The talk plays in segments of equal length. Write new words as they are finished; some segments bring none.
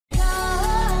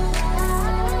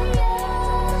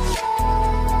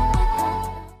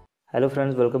Hello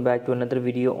friends, welcome back to another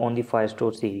video on the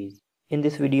Firestore series. In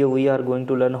this video we are going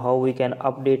to learn how we can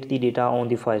update the data on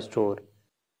the Firestore.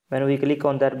 When we click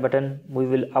on that button, we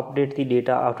will update the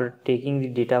data after taking the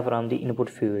data from the input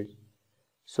field.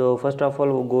 So first of all,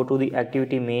 we'll go to the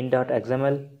activity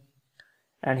main.xml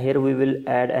and here we will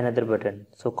add another button.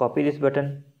 So copy this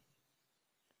button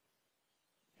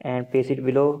and paste it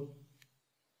below.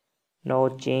 Now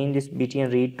change this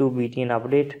btn read to btn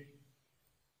update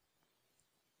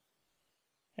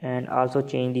and also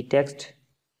change the text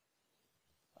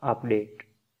update.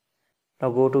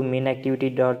 Now go to main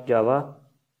activity.java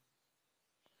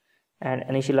and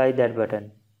initialize that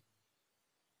button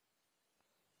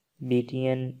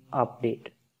btn update.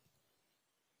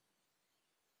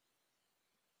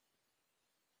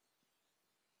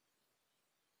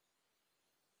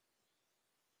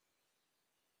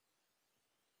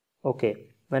 Okay,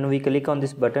 when we click on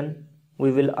this button,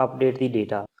 we will update the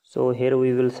data. So here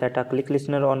we will set a click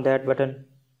listener on that button.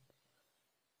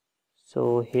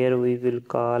 So here we will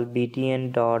call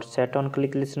btn.set on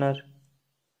click listener,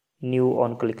 new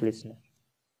on click listener.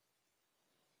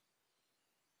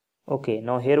 Okay,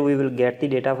 now here we will get the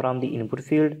data from the input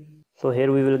field. So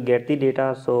here we will get the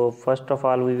data. So first of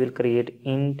all, we will create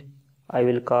int. I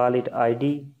will call it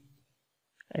id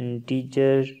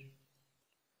integer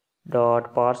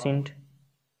dot parseInt,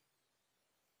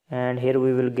 and here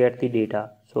we will get the data.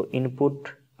 So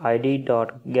input id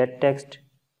dot get text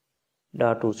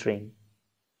dot toString.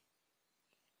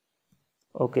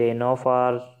 Okay, now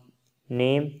for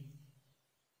name,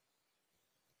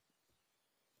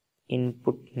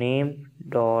 input name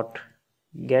dot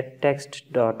get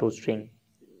text dot toString.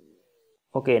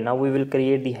 Okay, now we will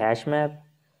create the hash map.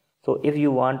 So if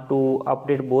you want to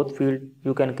update both fields,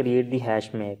 you can create the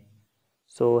hash map.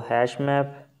 So hash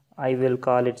map, I will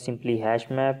call it simply hash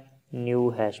map, new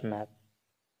hash map.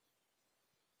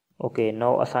 Okay,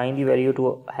 now assign the value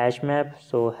to hash map.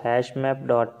 So hash map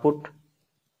dot put,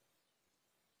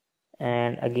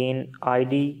 and again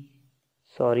id,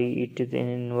 sorry, it is in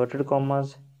inverted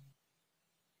commas.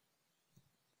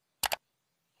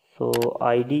 So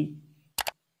id,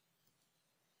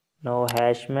 now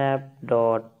hash map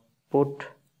dot put,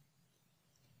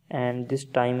 and this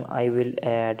time I will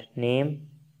add name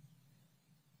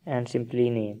and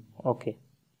simply name. Okay,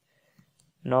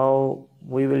 now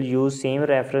we will use same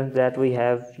reference that we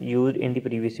have used in the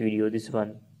previous video, this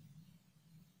one,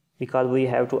 because we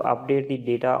have to update the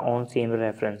data on same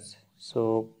reference.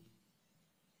 So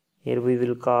here we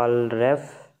will call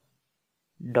ref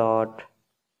dot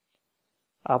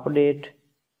update,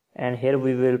 and here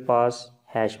we will pass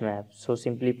hash map. So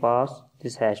simply pass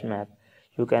this hash map.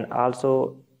 You can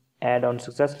also add on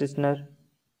success listener,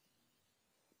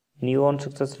 new on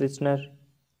success listener,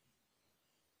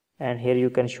 and here you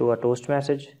can show a toast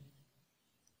message.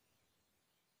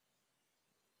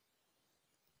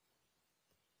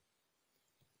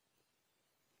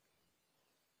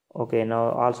 Okay, now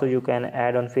also you can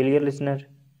add on failure listener,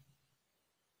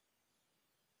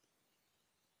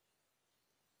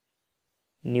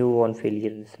 new on failure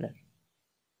listener.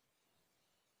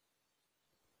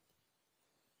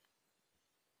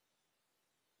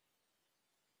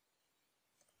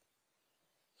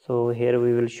 So here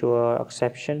we will show a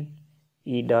exception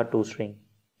e dot toString.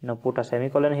 Now put a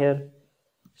semicolon here.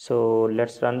 So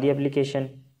let's run the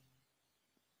application.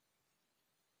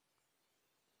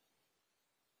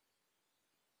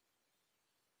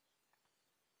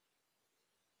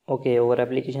 Okay, our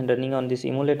application running on this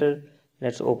emulator.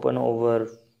 Let's open our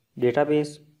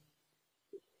database,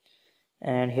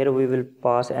 and here we will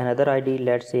pass another id.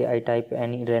 Let's say I type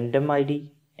any random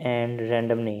id and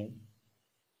random name.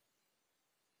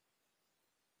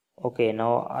 Okay,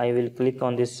 now I will click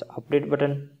on this update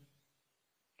button,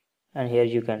 and here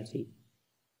you can see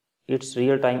it's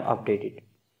real time updated.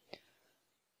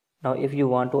 Now if you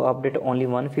want to update only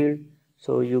one field,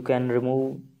 so you can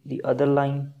remove the other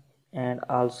line and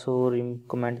also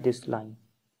comment this line.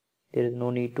 There is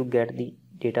no need to get the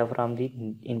data from the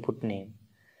input name.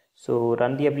 So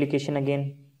run the application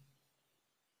again.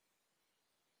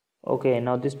 Okay,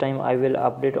 now this time I will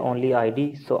update only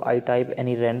id. So I type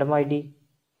any random id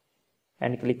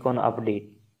and click on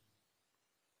update.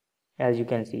 As you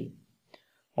can see,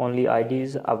 only id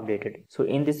is updated. So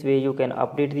in this way you can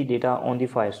update the data on the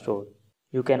Firestore.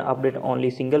 You can update only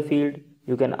single field.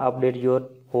 You can update your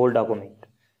whole document.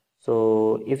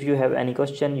 So if you have any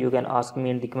question, you can ask me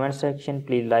in the comment section.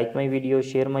 Please like my video,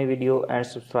 share my video, and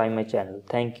subscribe my channel.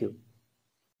 Thank you.